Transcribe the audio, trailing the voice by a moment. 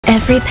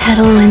Every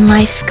petal in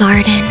life's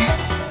garden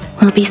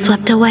will be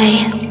swept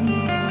away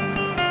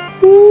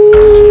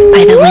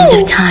by the wind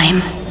of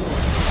time.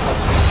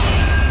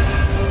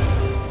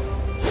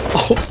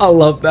 Oh, I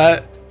love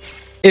that.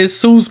 It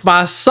soothes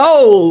my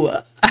soul.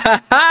 Go and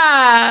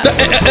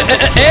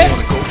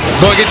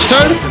get your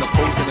turn.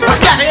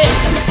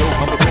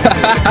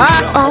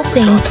 All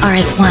things are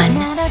as one.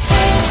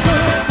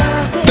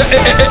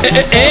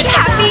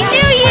 Happy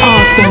New Year!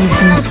 All things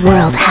in this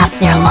world have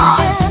their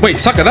laws. Wait,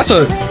 sucker, that's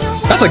a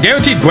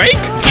guaranteed break?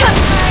 Yeah!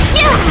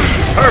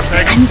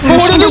 Perfect.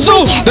 What is this?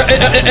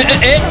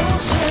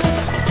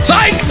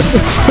 Psych!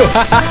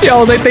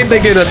 Yo, they think they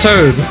get a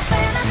turn.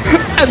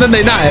 And then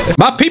they not.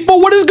 My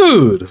people, what is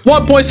good?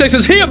 1.6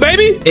 is here,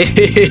 baby.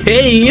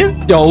 Hey.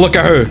 Yo, look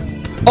at her.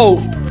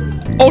 Oh,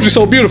 she's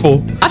so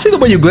beautiful. I see the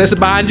way you glisten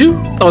behind you.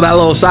 Oh, that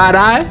little side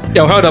eye.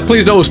 Yo, Herda,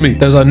 please notice me.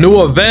 There's a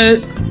new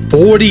event,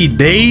 40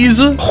 days.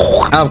 And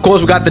of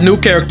course, we got the new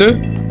character,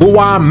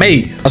 Ruan,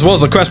 as well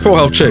as the Crest Pro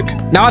Health chick.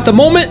 Now, at the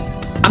moment,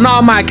 I'm not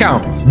on my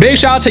account. Big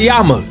shout out to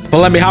Yama for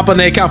letting me hop on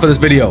the account for this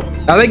video.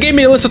 Now, they gave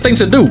me a list of things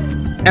to do.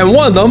 And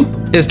one of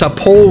them is to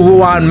pull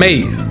Ruan.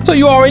 So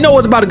you already know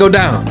what's about to go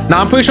down. Now,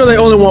 I'm pretty sure they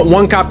only want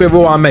one copy of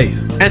Ruan.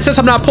 And since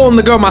I'm not pulling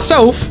the girl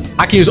myself,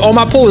 I can use all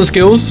my pulling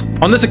skills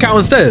on this account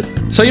instead.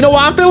 So you know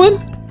what I'm feeling?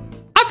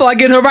 I feel like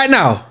getting her right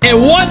now.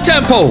 In one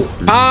tempo.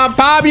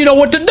 Pom, you know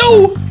what to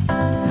do.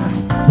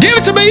 Give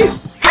it to me.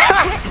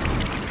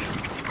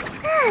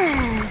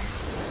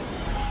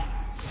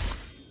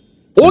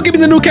 Or give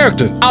me the new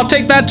character. I'll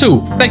take that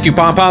too. Thank you,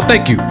 Pom,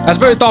 thank you. That's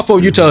very thoughtful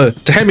of you to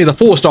hand me the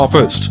 4-star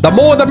first. The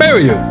more the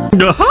merrier.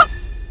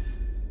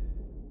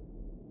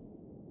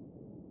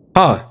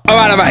 All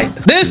right.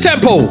 This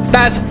tempo,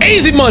 that's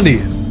easy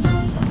money.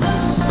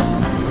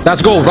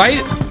 That's gold,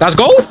 right? That's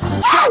gold? Ooh!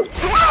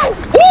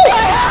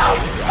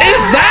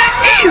 Is that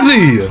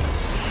easy?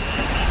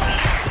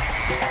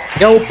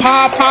 Yo,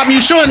 Pom,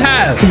 you shouldn't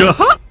have.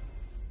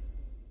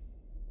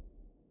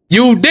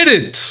 You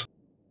didn't.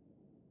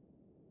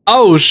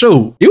 Oh,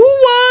 shoot. You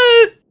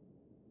what?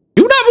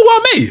 You never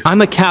want me.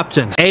 I'm a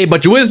captain. Hey,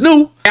 but you is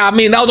new. I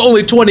mean, that was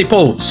only 20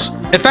 pulls.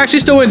 In fact,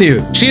 she's still in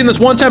here. She in this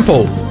one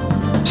tempo.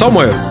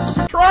 Somewhere.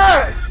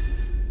 Try.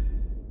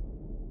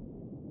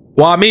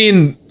 Well, I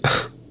mean,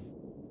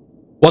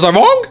 was I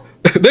wrong?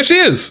 There she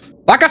is.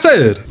 Like I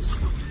said.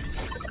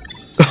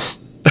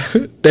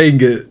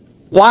 Dang it.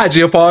 Why,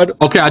 Geopard?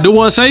 Okay, I do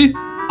want to say,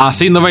 I've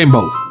seen the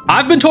rainbow.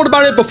 I've been told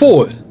about it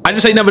before. I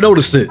just ain't never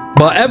noticed it.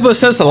 But ever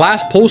since the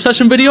last poll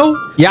session video,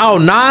 y'all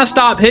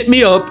non-stop hit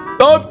me up.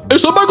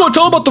 Is somebody gonna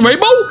tell about the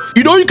rainbow?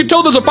 You know you can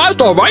tell there's a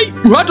 5-star, right?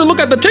 You have to look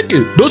at the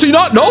ticket. Does he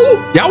not know?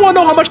 Y'all wanna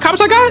know how much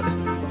comments I got?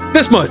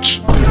 This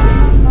much.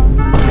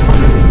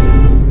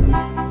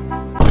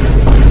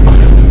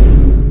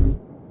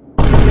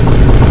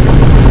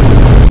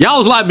 Y'all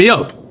was lighting me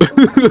up.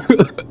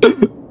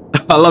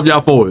 I love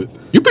y'all for it.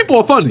 You people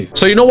are funny.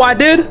 So you know what I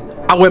did?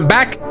 I went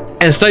back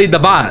and studied the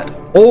VOD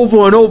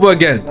over and over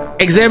again,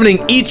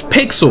 examining each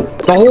pixel,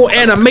 the whole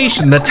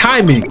animation, the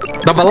timing,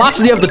 the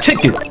velocity of the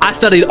ticket. I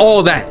studied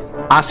all that.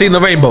 I seen the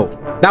rainbow.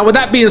 Now with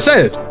that being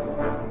said,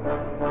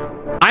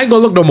 I ain't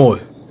gonna look no more.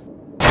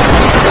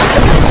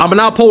 I'm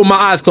now pull with my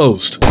eyes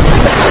closed.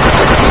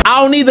 I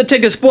don't need the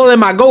ticket spoiling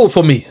my gold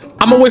for me.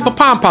 I'm gonna wait for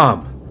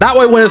Pom. That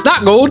way when it's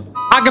not gold,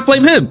 I can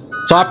flame him.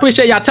 So I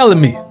appreciate y'all telling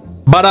me.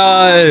 But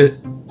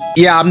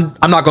yeah, I'm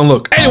not gonna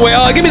look. Anyway,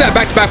 give me that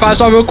back-to-back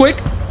 5-star real quick.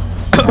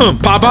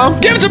 Pom,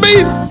 give it to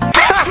me.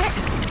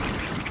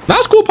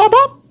 That's cool, Pom.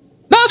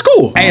 That's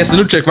cool. Hey, it's the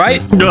new chick,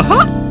 right?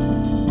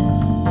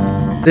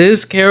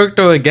 This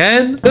character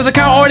again? This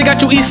account already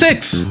got you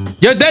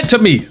E6. You're dead to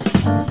me.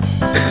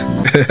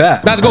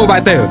 That's gold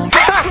right there.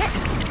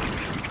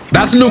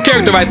 That's a new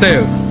character right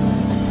there.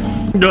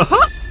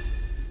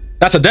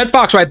 That's a dead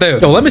fox right there.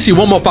 Yo, let me see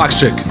one more fox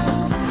chick.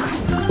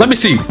 Let me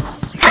see.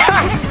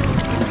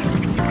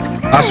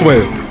 I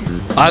swear.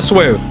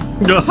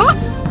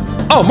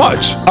 Oh,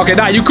 much. Okay,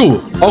 nah, you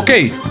cool.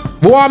 Okay,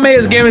 Ruan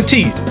is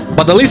guaranteed.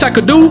 But the least I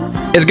could do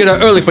is get her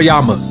early for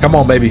Yama. Come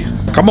on, baby.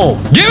 Come on.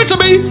 Give it to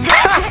me.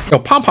 Yo,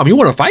 Pom, you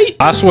want to fight?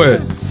 I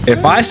swear,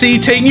 if I see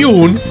Ting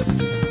Yoon,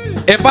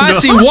 if I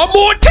see one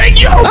more Ting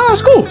Yoon,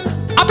 that's cool.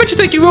 I bet you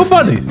think you're real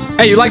funny.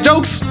 Hey, you like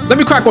jokes? Let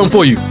me crack one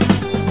for you.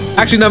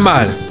 Actually, never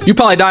mind. You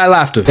probably die of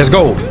laughter. It's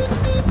gold.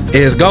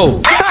 It's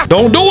gold.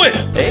 Don't do it.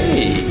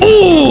 Hey.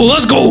 Ooh,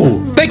 let's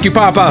go. Thank you,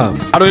 Pom. I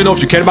don't even know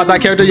if you cared about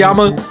that character,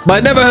 Yama, but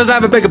it never hurts to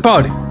have a bigger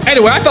party.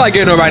 Anyway, I feel like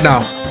getting her right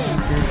now.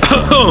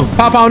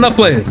 Pom, enough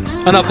playing.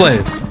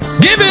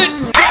 Give it.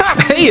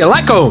 Hey, I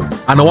like her.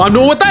 I know what I'm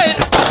doing with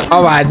that.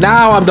 All right,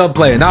 now I'm done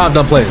playing.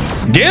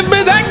 Give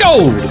me that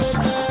gold.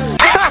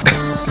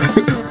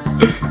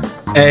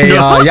 Hey,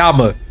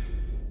 Yama.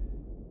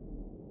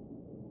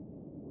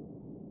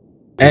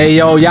 Hey,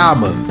 yo,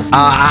 Yama.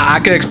 I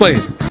can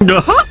explain.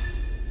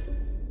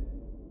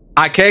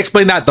 I can't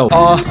explain that though.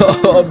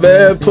 Oh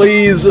man,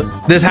 please.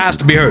 This has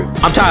to be her.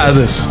 I'm tired of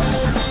this.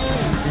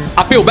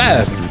 I feel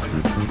bad.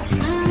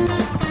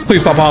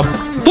 Please, Pom.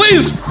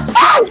 Please.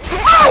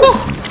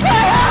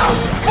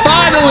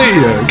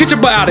 Finally, get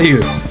your butt out of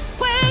here.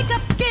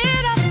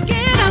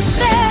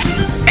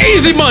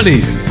 Easy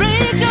money.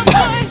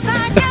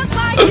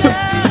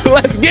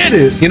 Let's get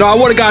it. You know, I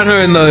would have gotten her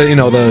in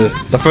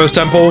the, the first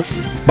tempo,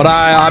 but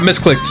I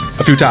misclicked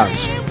a few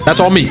times. That's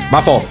on me,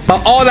 my fault.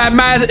 But all that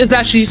matters is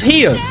that she's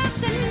here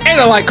in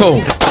a light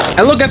cone.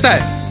 And look at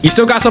that. You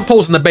still got some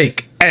posts in the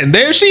bake. And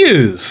there she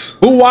is.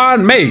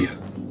 Ruan May.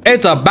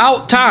 It's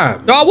about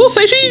time. I will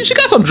say she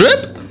got some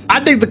drip. I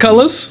dig the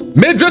colors.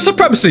 Mid-dress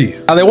supremacy.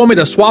 They want me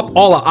to swap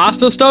all of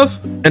Asta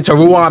stuff into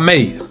Ruan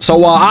May.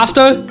 So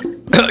Asta,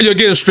 you're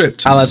getting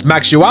stripped. Let's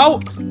max you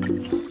out.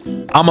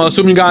 I'ma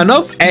assume you got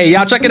enough. Hey,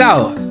 y'all check it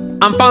out.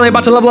 I'm finally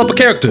about to level up a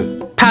character.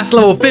 Past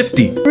level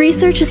 50.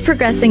 Research is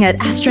progressing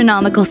at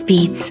astronomical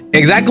speeds.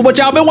 Exactly what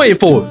y'all been waiting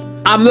for.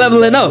 I'm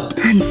leveling up.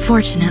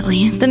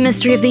 Unfortunately, the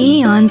mystery of the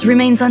eons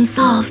remains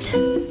unsolved.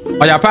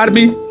 Are y'all proud of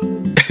me?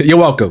 You're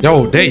welcome.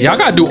 Yo, dang, y'all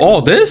gotta do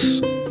all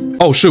this?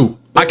 Oh, shoot.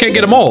 I can't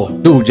get them all.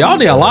 Dude, y'all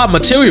need a lot of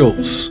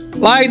materials.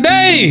 Like,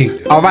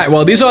 dang. All right,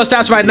 well, these are our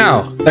stats right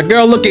now. The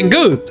girl looking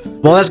good.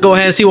 Well, let's go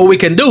ahead and see what we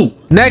can do.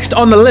 Next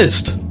on the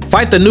list,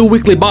 fight the new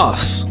weekly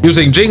boss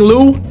using Jing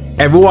Lu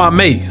and Ruan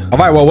May. All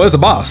right, well, where's the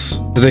boss?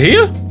 Is it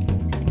here?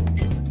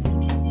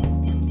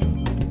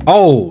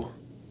 Oh.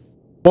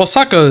 Well,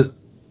 sucker,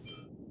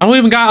 I don't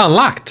even got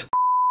unlocked.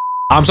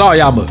 I'm sorry,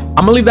 Yama. I'm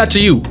gonna leave that to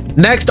you.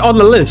 Next on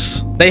the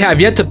list, they have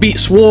yet to beat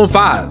Swarm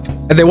 5.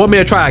 And they want me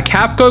to try a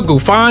Kafka,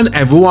 Gufan,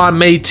 and Ruan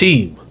May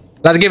team.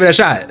 Let's give it a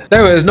shot.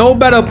 There is no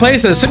better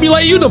place than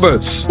Simulate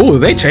Universe. Ooh,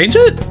 they change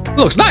it? It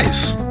looks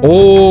nice.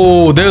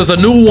 Oh, there's the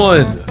new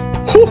one.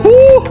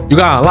 Woohoo! You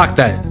gotta unlock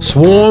that.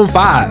 Swarm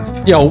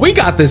 5. Yo, we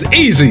got this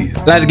easy.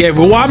 Let's get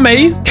Ruan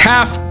May,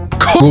 Kafka,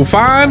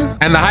 Gufan,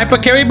 and the Hyper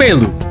Carry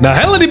Bailu.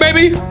 Nihility,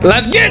 baby.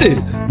 Let's get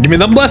it. Give me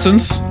them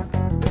blessings.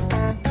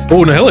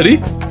 Oh, Nihility.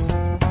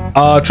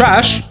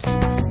 Trash.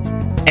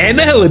 And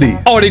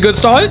Nihility. Already good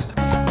start.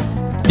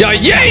 Yeah,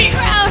 yay!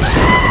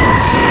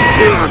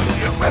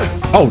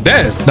 Oh,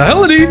 damn.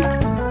 Nihility.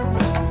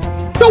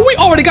 Yo, we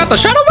already got the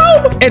Shadow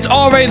Realm? It's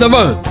already the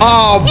run.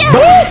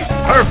 Yeah.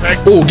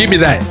 Perfect. Oh, give me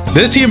that.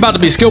 This team about to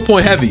be skill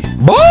point heavy.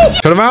 Boom.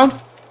 Turn around.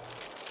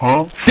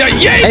 Huh? Yeah,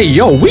 yay! Hey,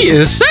 yo, we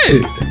is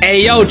set.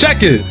 Hey, yo,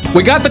 check it.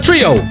 We got the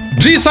trio.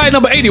 G side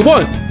number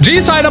 81.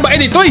 G side number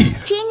 83.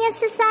 Genius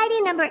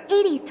Society number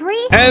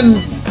 83. And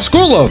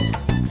Screwler.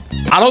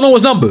 I don't know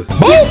his number.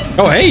 Boom. Yeah.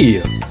 Oh,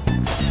 hey.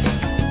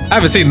 I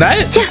haven't seen that.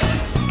 Yeah.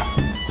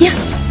 Yeah.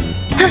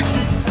 Huh.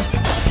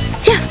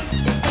 Yeah.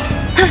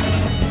 Huh.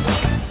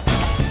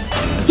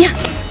 Yeah.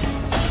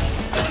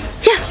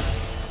 Yeah.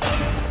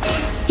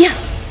 Yeah.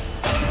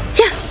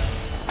 Yeah.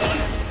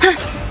 Huh.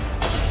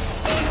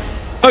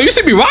 Oh, you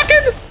see me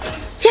rocking?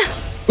 Yeah.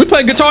 We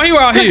playing Guitar Hero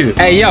out here.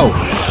 Hey, yo,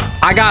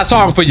 I got a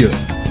song for you.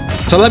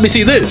 So let me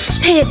see this.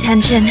 Pay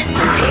attention.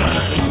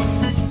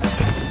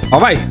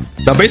 All right.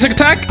 The basic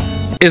attack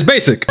is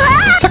basic.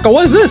 Sucker,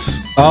 what is this?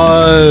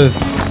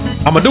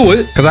 I'm gonna do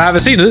it because I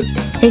haven't seen it.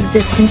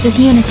 Existence is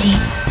unity.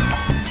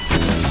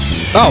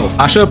 Oh,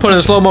 I should have put it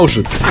in slow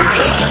motion.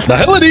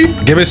 Nihility,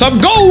 give me some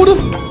gold.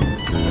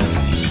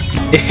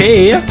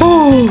 Hey,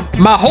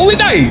 my holy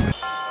night.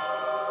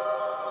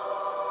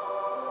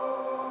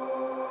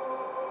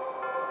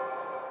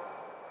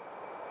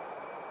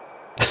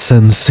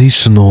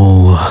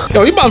 Sensational.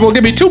 Yo, you might as well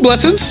give me 2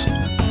 blessings.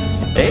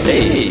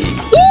 Hey.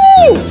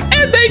 Woo!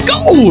 And they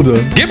gold.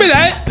 Give me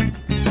that.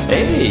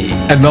 Hey.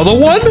 Another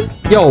one?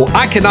 Yo,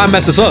 I cannot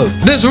mess this up.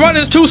 This run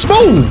is too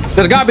smooth.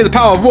 There's gotta be the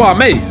power of Ruan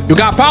May. You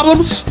got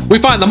problems? We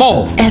find them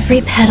all.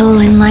 Every petal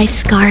in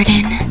life's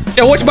garden.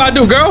 Yo, what you about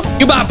to do, girl?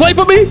 You about to play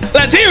for me?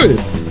 Let's hear it.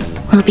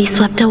 Will be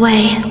swept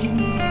away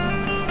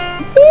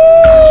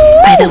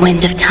by the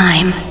wind of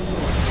time.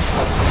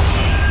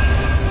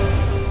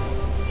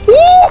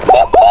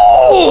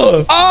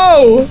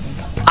 Oh,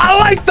 I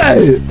like that.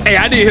 Hey,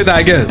 I need to hear that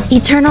again.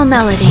 Eternal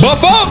melody.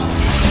 Bump up.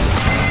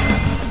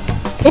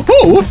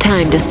 Ooh.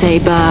 Time to say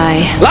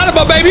bye. Light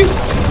up, baby.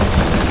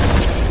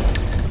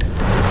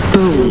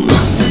 Boom.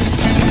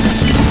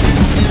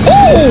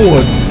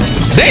 Oh,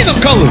 they them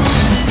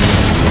colors.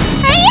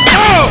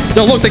 Oh,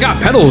 yo, look, they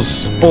got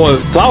petals or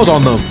flowers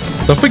on them.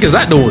 The freak is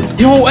that doing?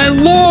 Yo,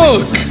 and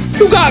look,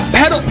 you got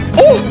petal.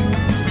 Oh,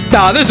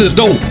 nah, this is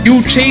dope.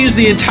 You changed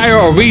the entire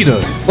arena.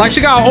 Like she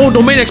got her own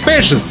domain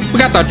expansion. We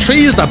got the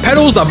trees, the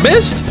petals, the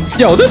mist.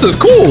 Yo, this is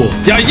cool.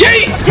 Yeah,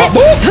 yay. Boop,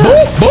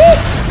 boop, boop.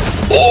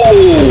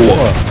 Ooh!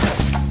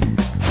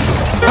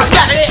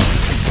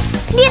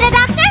 Need a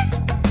doctor?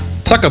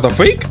 Sucker the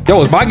freak?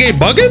 Yo, is my game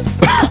bugging?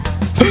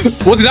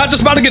 Was he not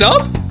just about to get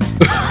up?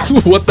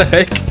 What the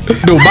heck?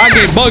 Dude, my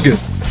game bugging.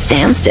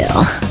 Stand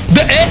still.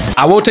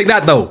 I won't take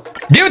that though.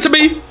 Give it to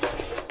me.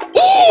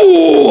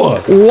 Ooh!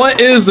 What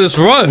is this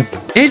run?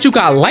 And you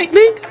got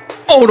lightning?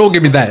 Oh, don't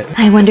give me that.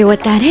 I wonder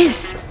what that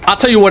is. I'll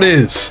tell you what it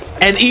is.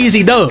 An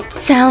easy dub.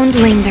 Sound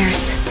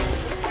lingers.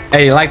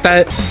 Hey, you like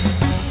that?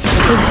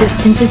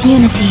 Existence is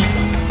unity.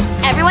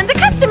 Everyone's a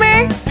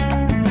customer.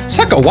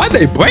 Sucker, why'd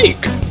they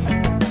break?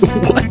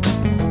 What?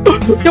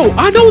 Yo,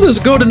 I know this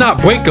girl did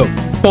not break them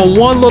for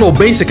one little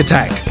basic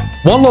attack.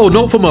 One little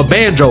note from a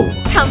banjo.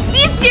 Come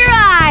feast your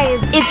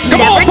eyes. It's Come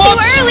never on, too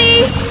Pops.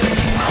 early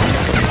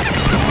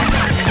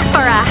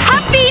for a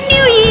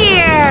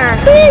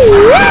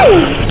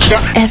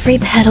Every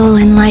petal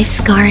in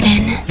life's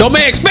garden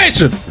Domain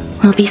expansion.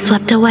 will be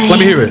swept away Let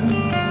me hear it.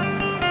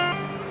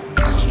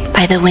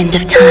 by the wind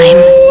of time.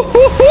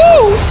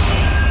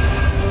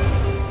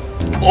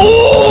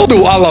 Oh,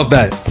 dude, I love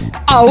that.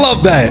 I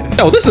love that.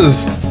 Yo, this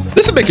is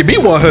making me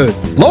want her.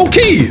 Low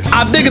key,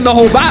 I'm digging the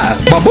whole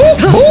vibe. But boop,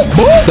 boop,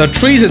 boop. The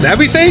trees and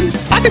everything.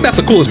 I think that's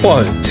the coolest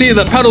part. Seeing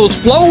the petals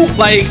float,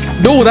 like,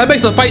 dude, that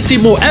makes the fight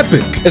seem more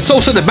epic. It's so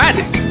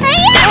cinematic.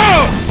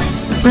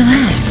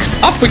 Relax.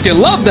 I freaking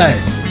love that.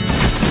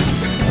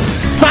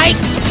 Fight!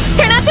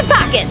 Turn out your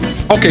pockets!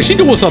 Okay, she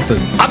doing something.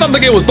 I thought the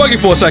game was buggy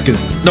for a second.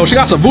 No, she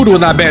got some voodoo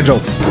in that banjo.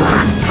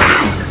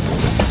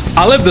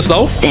 I live this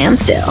though. Stand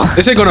still.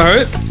 This ain't gonna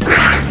hurt.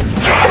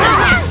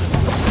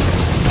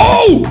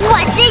 Oh!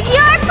 What's in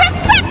your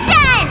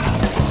prescription?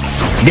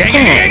 Gang,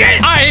 gang, gang,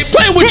 gang. I ain't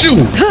playing with you.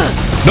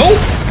 Nope.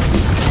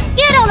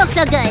 You don't look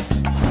so good.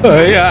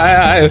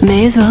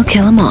 May as well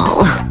kill them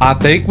all. I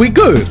think we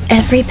good.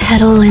 Every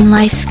petal in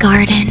life's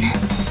garden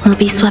will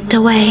be swept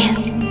away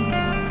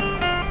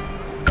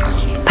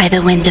by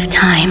the wind of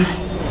time.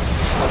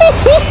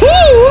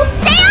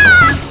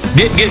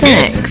 Get.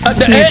 Thanks.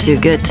 You're too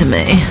good to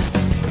me.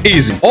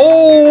 Easy.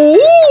 Oh,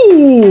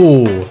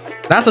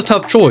 that's a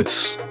tough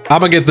choice.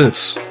 I'ma get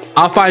this.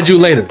 I'll find you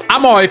later.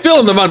 I'm already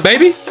feeling the run,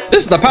 baby.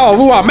 This is the power of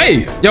Ruan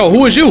May. Yo,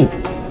 who is you?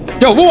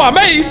 Yo, Ruan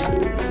May.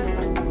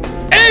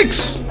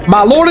 X,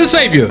 my Lord and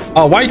Savior.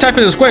 Oh, why are you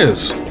typing in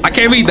squares? I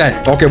can't read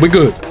that. Okay, we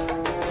good.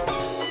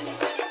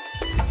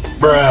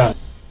 Bruh.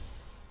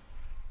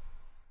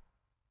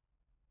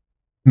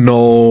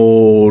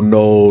 No.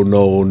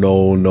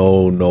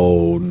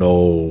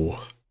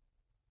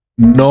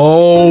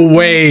 No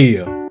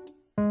way.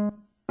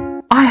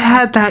 I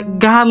had that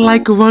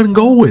godlike run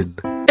going.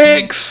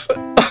 X.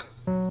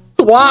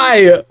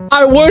 Why?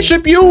 I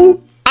worship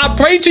you. I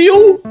pray to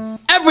you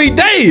every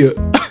day.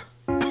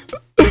 How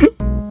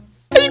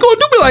you gonna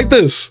do me like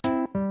this?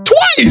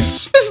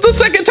 Twice. This is the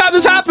second time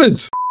this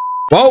happened.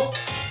 Well,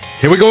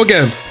 here we go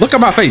again. Look at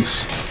my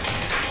face.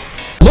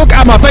 Look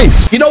at my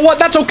face. You know what?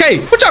 That's okay.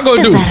 What y'all gonna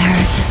Does do? that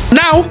hurt?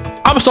 Now,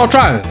 I'ma start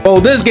trying. Oh,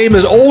 this game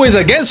is always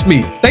against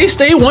me. They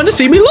stay wanting to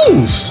see me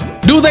lose.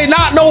 Do they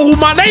not know who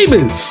my name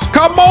is?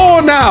 Come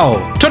on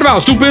now. Turn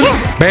around, stupid.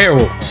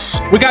 Barrels.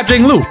 We got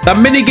Jing Lu, the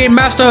minigame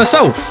master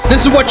herself.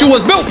 This is what you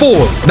was built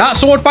for. Not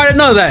sword fighting,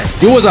 none of that.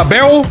 You was a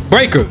barrel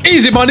breaker.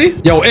 Easy money.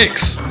 Yo,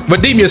 X,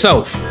 redeem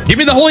yourself. Give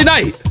me the Holy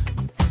Knight.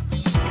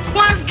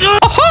 What's good?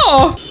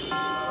 Aha!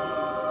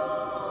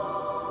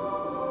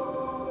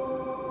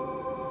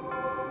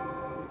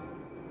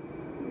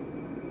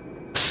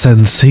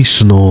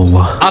 Sensational.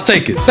 I'll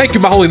take it. Thank you,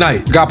 my Holy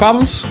Knight. You got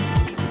problems?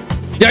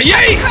 Yeah,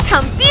 yay!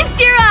 Come feast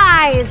your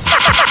eyes!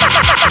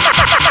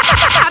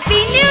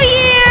 Happy New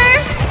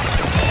Year!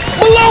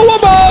 Blow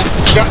him up!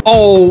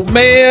 Oh,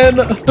 man.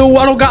 Dude,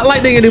 I don't got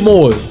lightning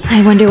anymore.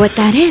 I wonder what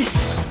that is.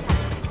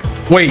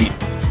 Wait.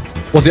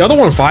 Was the other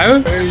one fire?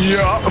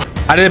 Yeah.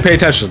 I didn't pay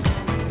attention.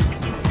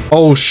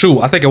 Oh,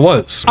 shoot. I think it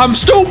was. I'm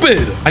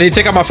stupid. I need to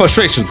take out my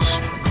frustrations.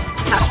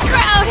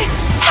 Proud!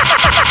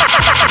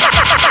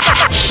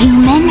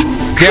 Human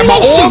Get my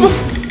orb.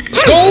 creations.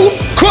 Skull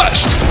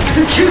crushed.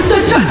 Execute the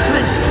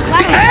judgment.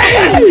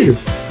 Hey!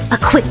 A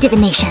quick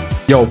divination.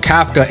 Yo,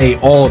 Kafka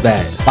ate all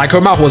that. Like her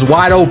mouth was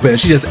wide open.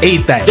 She just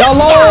ate that. Yo,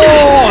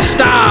 lost!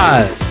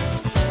 Die!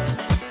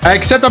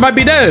 Except I might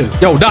be dead.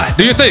 Yo, die.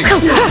 Do your thing.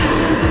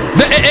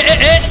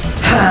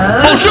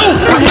 Oh, shoot!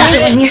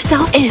 Enjoying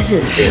yourself?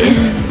 Isn't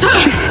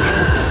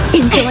it?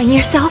 Enjoying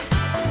yourself?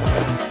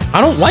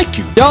 I don't like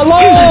you. Yo,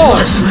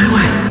 lost!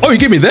 Oh, you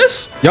give me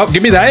this? Yup,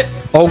 give me that.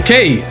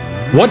 Okay.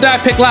 What did I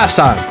pick last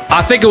time?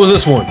 I think it was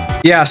this one.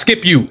 Yeah,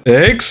 skip you.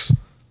 X.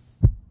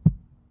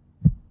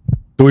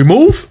 Do we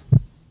move?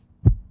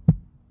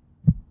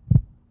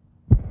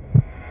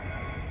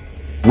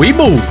 We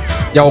move.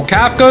 Yo,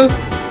 Kafka,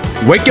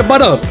 wake your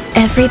butt up.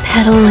 Every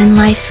petal in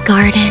life's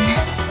garden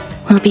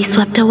will be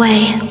swept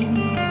away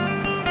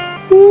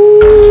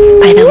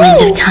by the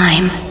wind of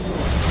time.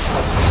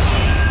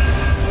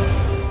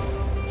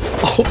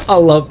 Oh, I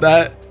love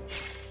that.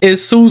 It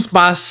soothes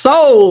my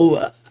soul.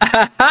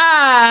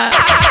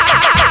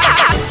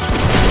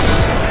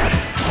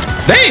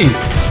 Dang.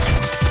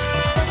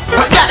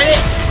 I got it.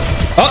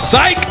 Oh,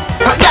 psych.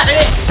 I got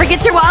it.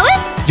 Forget your wallet?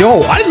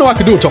 Yo, I didn't know I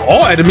could do it to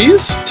all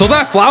enemies. So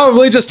that flower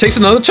really just takes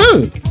another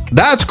turn.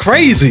 That's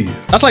crazy.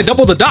 That's like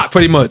double the dot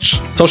pretty much.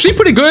 So she's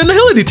pretty good in the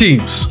agility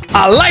teams.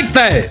 I like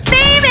that.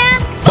 Baby!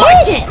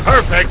 Oh,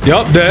 Perfect.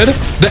 yup, dead.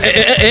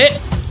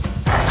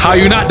 How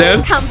you not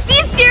dead? Come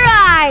feast your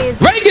eyes!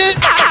 Break it.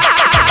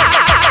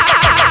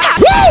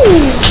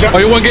 Woo! Oh,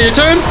 you want to get your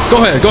turn?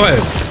 Go ahead, go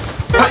ahead.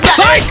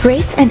 Psych!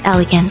 Grace and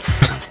elegance.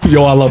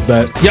 Yo, I love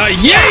that. Yeah,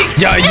 yay!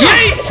 Yeah,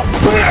 yay!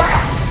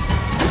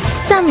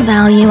 Some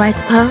value, I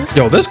suppose.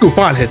 Yo, this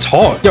Goofon hits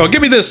hard. Yo,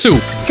 give me this too.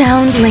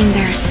 Sound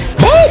lingers.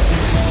 Woo!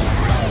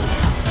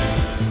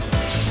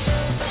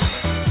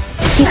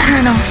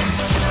 Eternal.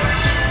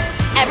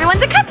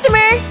 Everyone's a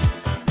customer!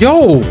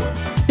 Yo,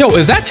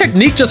 is that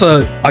technique just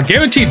a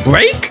guaranteed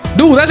break?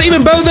 Dude, that's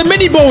even better than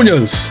mini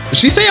bonus.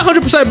 She say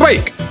 100%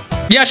 break.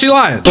 Yeah, she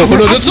lying. Oh,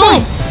 no, that's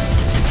all.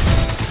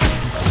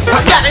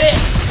 I got it.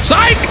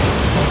 Psych!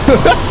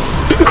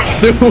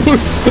 Dude,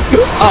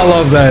 I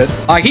love that.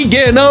 Like, he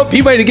getting up,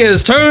 he ready to get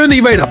his turn,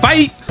 he ready to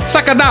fight.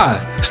 Sucker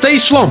die. Stay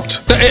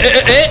slumped.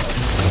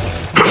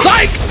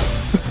 Psych!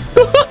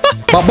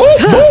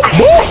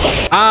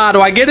 Ah,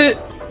 do I get it?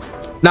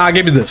 Nah,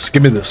 give me this.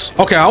 Give me this.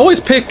 Okay, I always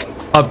pick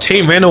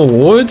obtain random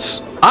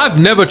awards. I've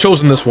never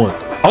chosen this one.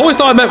 I always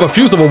thought I meant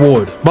refuse the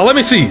reward, but let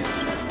me see.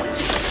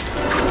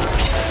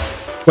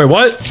 Wait,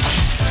 what?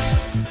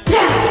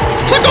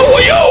 Sucker, who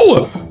are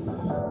you?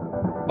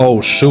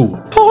 Oh, shoot.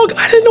 Dog,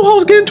 I didn't know I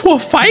was getting into a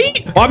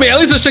fight. Well, I mean, at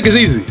least this chick is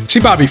easy. She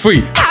about to be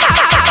free.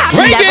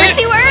 Never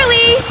too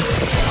early.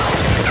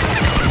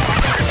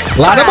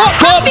 Light them up,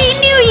 Happy pups.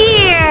 New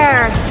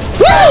Year.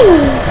 Woo!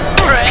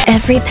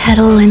 Every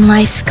petal in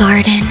life's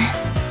garden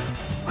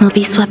will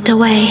be swept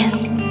away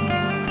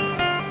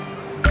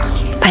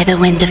by the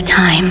wind of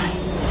time.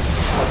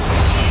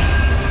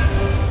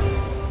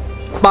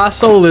 My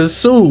soul is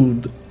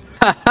soothed.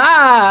 Ha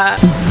ha!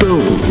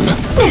 Boom.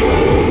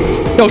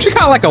 Yo, she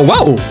kind of like a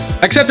wow,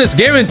 except it's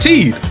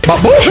guaranteed. Ba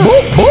boop,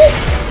 boop, boop.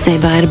 Say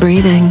bye to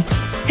breathing.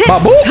 Ba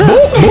boop,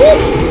 boop, boop.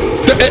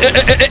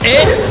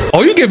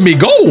 Oh, you give me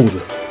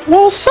gold.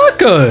 Well,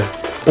 sucker.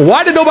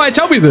 Why did nobody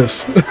tell me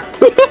this?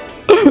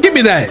 Give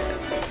me that.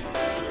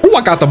 Oh,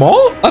 I got them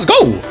all. Let's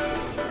go.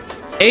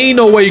 Ain't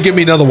no way you give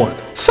me another one.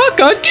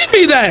 Sucker, give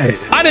me that.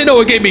 I didn't know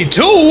it gave me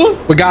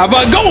 2. We gotta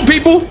run gold,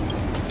 people.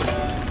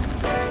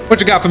 What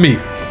you got for me? Yo,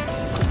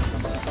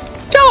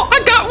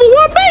 I got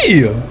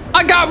Ruan.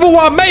 I got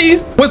Ruan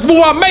with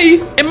Ruan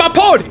in my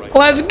party.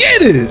 Let's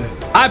get it.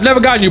 I've never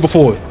gotten you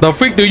before. The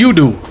freak do you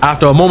do?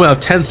 After a moment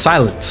of tense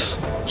silence,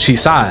 she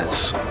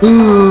sighs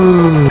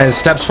and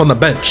steps from the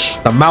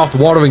bench, the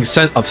mouth-watering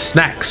scent of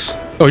snacks.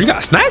 Oh, you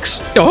got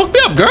snacks? Yo, hook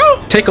me up,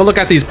 girl. Take a look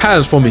at these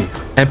patterns for me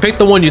and pick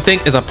the one you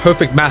think is a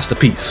perfect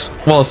masterpiece.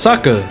 Well,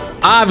 sucker,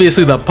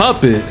 obviously the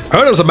puppet.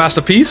 Heard of a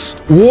masterpiece?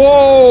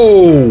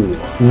 Whoa!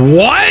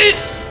 What?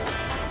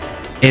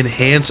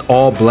 Enhance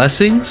all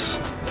blessings?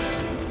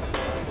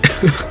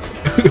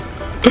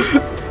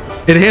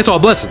 Enhance all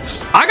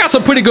blessings. I got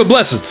some pretty good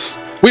blessings.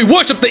 We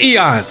worship the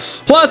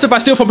eons. Plus, if I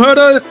steal from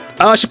her,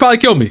 she'll probably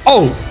kill me.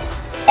 Oh,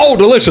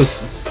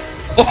 delicious.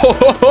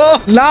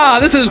 Oh, nah,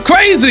 this is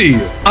crazy.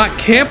 I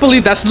can't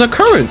believe that's an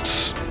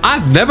occurrence.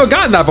 I've never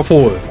gotten that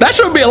before. That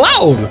shouldn't be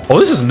allowed. Oh,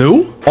 this is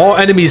new. All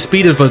enemy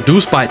speed is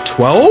reduced by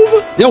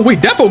 12? Yo, we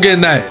defo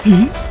getting that.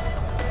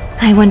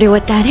 I wonder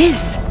what that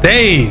is.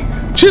 Dang.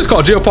 She just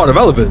called Geo part of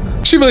relevant.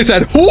 She really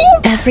said, who?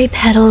 Every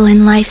petal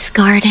in life's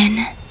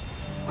garden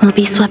will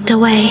be swept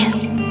away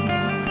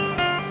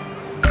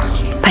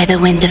by the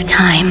wind of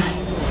time.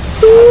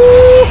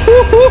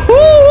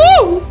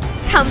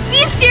 Come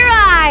feast your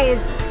eyes.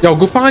 Yo,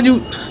 go find you.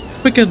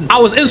 Freaking, I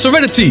was in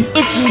Serenity.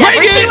 It's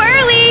never too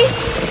early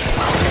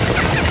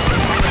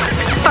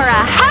for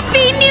a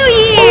Happy New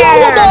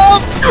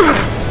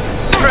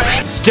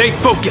Year. Stay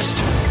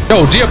focused.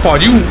 Yo,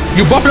 Geopard, you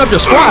buffing up your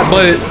squad,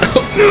 but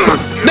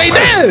they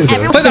did.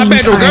 Play that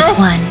banjo, Things are as girl.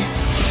 one.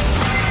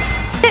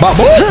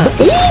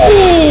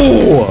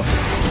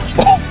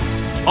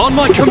 Ooh! On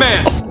my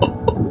command.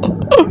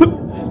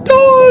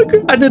 Dog,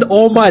 I did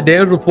all my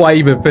damage before I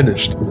even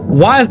finished.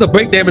 Why is the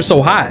break damage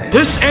so high?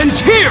 This ends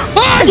here.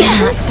 Ah!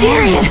 Not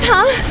serious,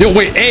 huh? Yo,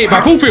 wait, hey,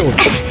 my food field.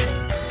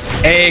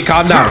 Hey,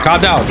 calm down,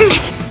 calm down.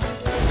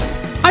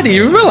 I didn't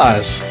even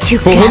realize.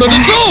 Together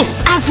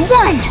as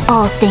one.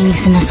 All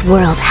things in this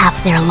world have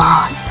their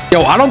laws.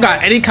 Yo, I don't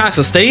got any kind of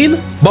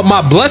sustain, but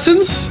my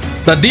blessings,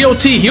 the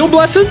DOT heal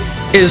blessing,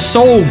 is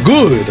so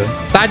good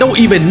that I don't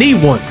even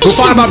need one. We'll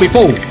find out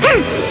before.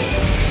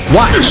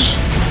 Watch.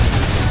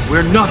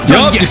 We're not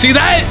done Yup, yet. you see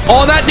that?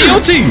 All that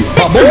DOT.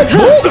 Boom,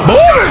 boom,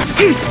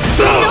 boom.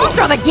 Don't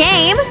throw the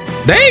game.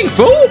 Dang,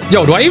 fool.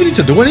 Yo, do I even need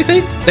to do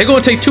anything? They're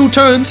gonna take 2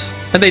 turns,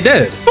 and they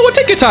dead. Oh, well,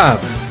 take your time.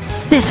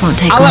 This won't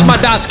take I'll long. let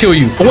my dots kill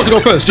you. Who wants to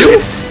go first?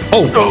 You?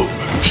 Oh,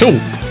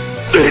 shoot.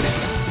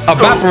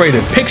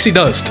 Evaporated. Pixie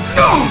dust.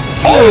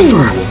 Oh!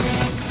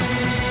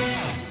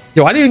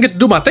 Yo, I didn't even get to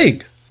do my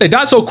thing. They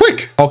died so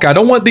quick. Okay, I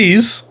don't want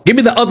these. Give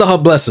me the other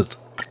hub blessing.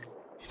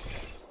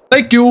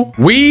 Thank you.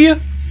 We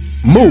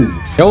move.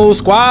 Yo,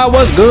 squad,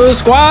 what's good,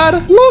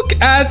 squad? Look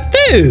at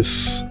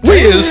this.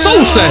 We is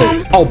so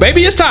sad. Oh,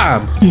 baby, it's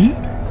time.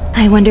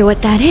 I wonder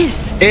what that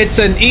is. It's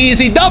an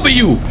easy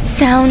W.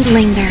 Sound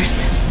lingers.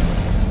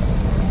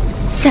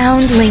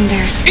 Sound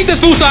lingers. Eat this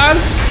food sign.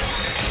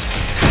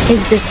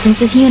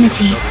 Existence is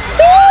unity.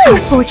 Our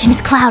fortune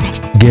is clouded.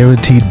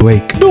 Guaranteed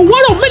break. Dude,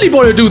 why don't many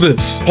boys do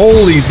this?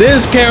 Holy,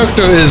 this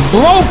character is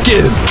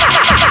broken.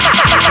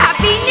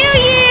 Happy New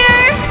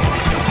Year.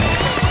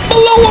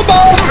 Blow him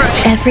up.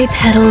 Every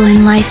petal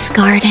in life's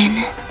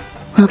garden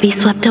will be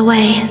swept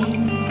away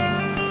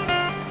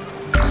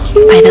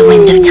by the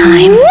wind of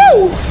time.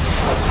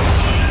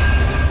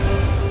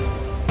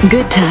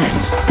 Good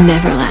times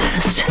never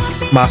last.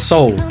 My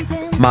soul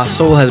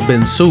has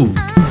been soothed.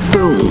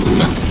 Boom.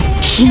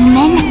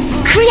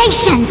 Human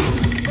creations.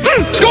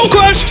 Skull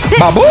crushed.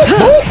 Ba boop,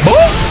 boop,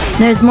 boop.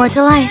 There's more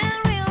to life.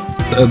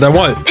 Then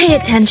what? Pay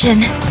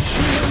attention.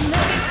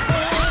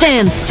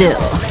 Stand still.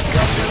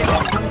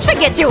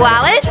 Forget your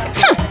wallet.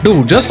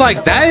 Dude, just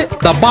like that,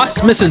 the boss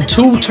is missing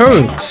 2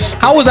 turns.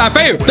 How was that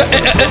fair? Go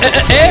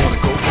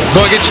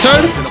and get your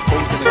turn.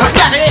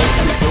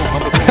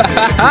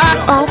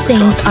 All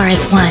things are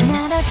as one.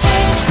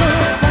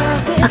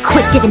 A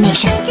quick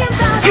divination.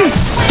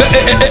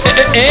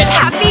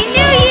 Happy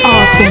New Year!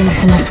 All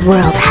things in this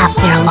world have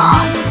their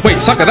laws.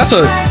 Wait, sucker, that's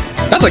a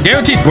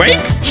guaranteed break?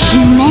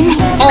 Human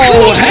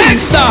Oh, heck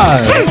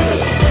style.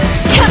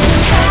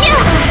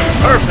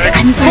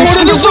 What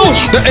is this?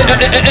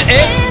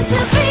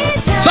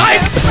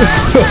 Psych!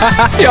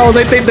 Yo,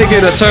 they think they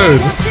get a turn.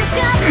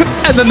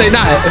 And then they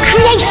not.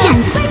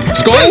 creations.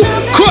 Skull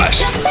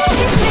crushed.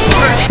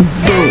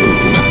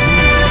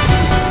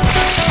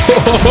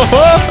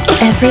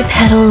 Every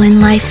petal in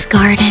life's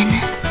garden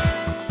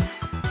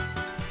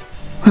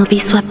will be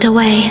swept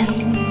away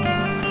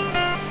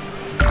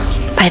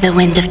by the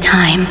wind of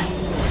time.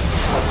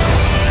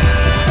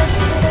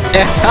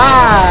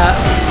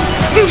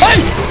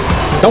 Hey!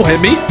 Don't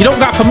hit me. You don't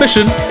got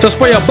permission to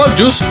spray a bug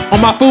juice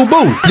on my food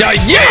boo. Yeah,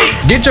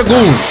 yeah! Get your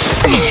goons.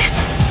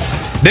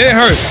 Didn't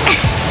hurt.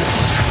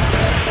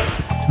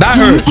 That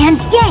hurt. Yin and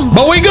yang.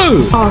 But we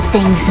good. All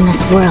things in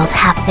this world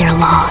have their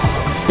laws.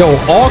 Yo,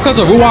 all because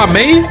of Ruan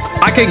made,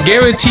 I can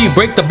guarantee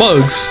break the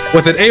bugs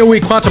with an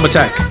AoE quantum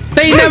attack.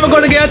 They ain't never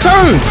gonna get a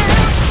turn.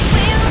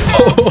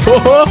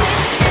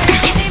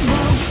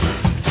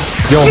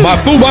 Yo, my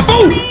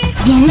food.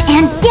 Yin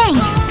and yang.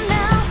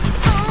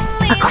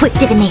 A quick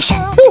divination.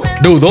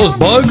 Dude, those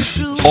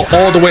bugs are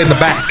all the way in the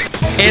back.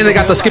 And they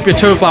got the skip your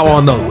turn flower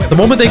on them. The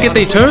moment they get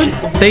their turn,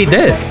 they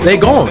dead. They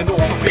gone.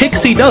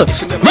 Pixie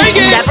dust. Bring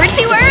it! Never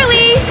too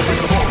early.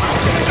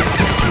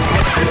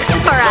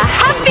 For a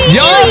happy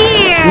Yo! New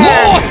Year!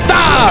 Lost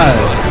style!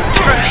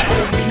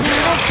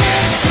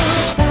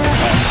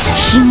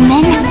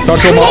 Human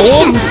Touch on my orb.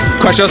 creations.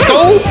 Crush your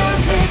skull.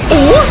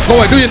 Or go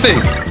ahead, do your thing.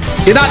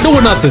 You're not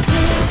doing nothing.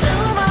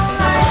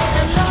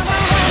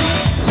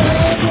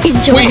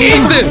 Enjoy We eat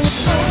yourself.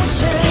 this.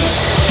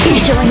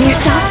 Enjoying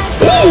yourself.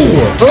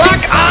 Ooh,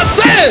 like I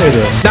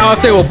said. Now,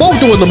 if they were both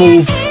doing the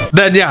move,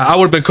 then yeah, I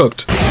would have been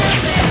cooked.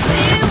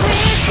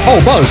 Oh,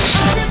 bugs.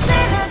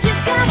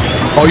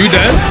 Oh, you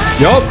dead?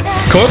 Yup,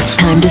 cooked.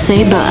 Time to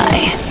say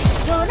bye.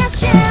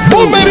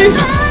 Boom, baby.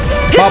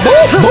 Boom,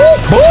 boom,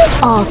 boom.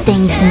 All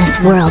things in this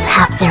world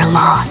have their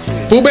laws.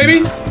 Boom,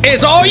 baby.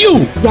 It's all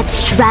you. Yet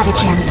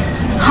stratagems,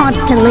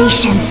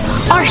 constellations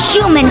are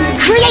human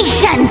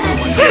creations.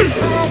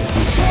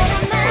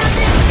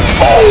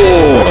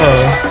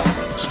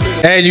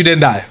 And you didn't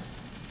die.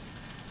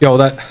 Yo,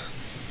 that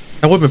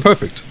would have been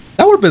perfect.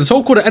 That would have been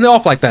so cool to end it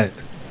off like that.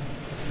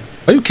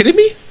 Are you kidding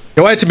me?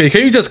 Yo, answer me.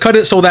 Can you just cut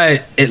it so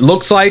that it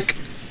looks like,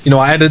 you know,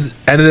 I ended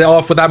it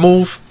off with that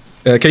move?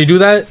 Can you do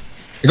that?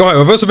 Go ahead,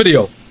 reverse the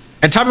video.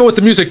 And time it with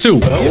the music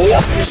too.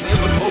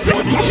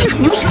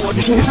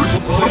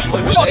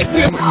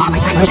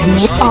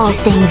 All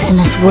things in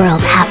this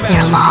world have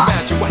their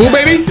laws. Ooh,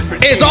 baby,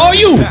 it's all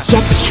you.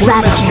 Yet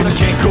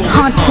stratagems,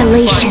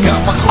 constellations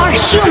are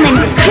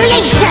human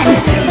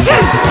creations.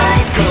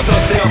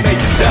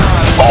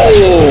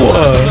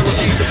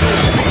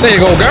 There you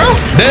go, girl.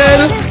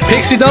 Dead,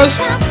 pixie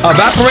dust,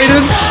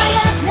 evaporated,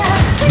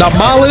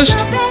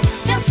 demolished,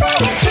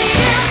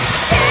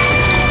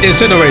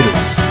 incinerated.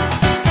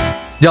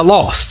 You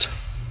lost.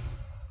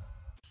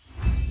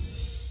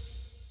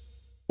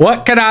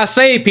 What can I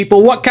say,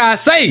 people? What can I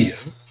say?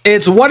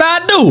 It's what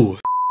I do.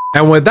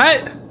 And with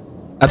that,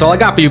 that's all I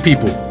got for you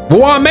people.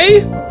 Ruan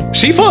May,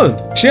 she fun.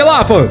 She a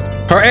lot of fun.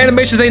 Her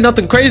animations ain't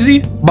nothing crazy,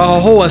 but her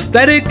whole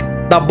aesthetic,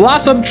 the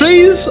blossom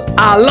trees,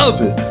 I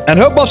love it. And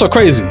her buffs are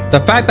crazy. The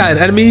fact that an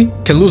enemy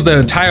can lose their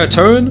entire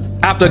turn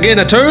after getting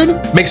a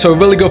turn makes her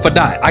really good for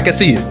die. I can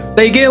see it.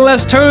 They getting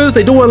less turns,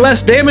 they doing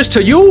less damage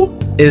to you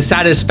is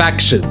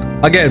satisfaction.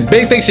 Again,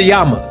 big thanks to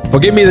Yama for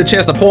giving me the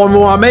chance to pour on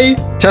Ruan May,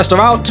 test her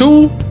out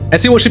too, and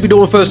see what she be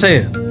doing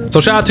firsthand. So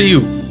shout out to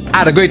you. I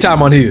had a great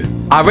time on here.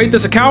 I rate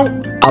this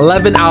account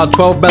 11 out of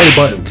 12 belly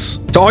buttons.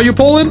 To all you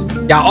pulling,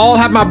 y'all all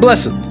have my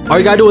blessing. All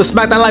you gotta do is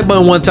smack that like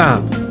button one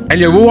time, and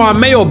your Ruan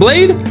May or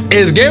Blade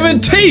is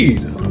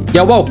guaranteed.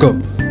 You're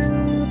welcome.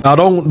 Now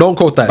don't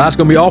quote that. That's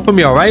gonna be all for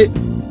me, all right?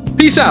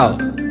 Peace out.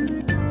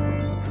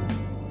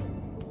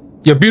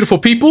 You beautiful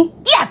people.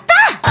 Yeah,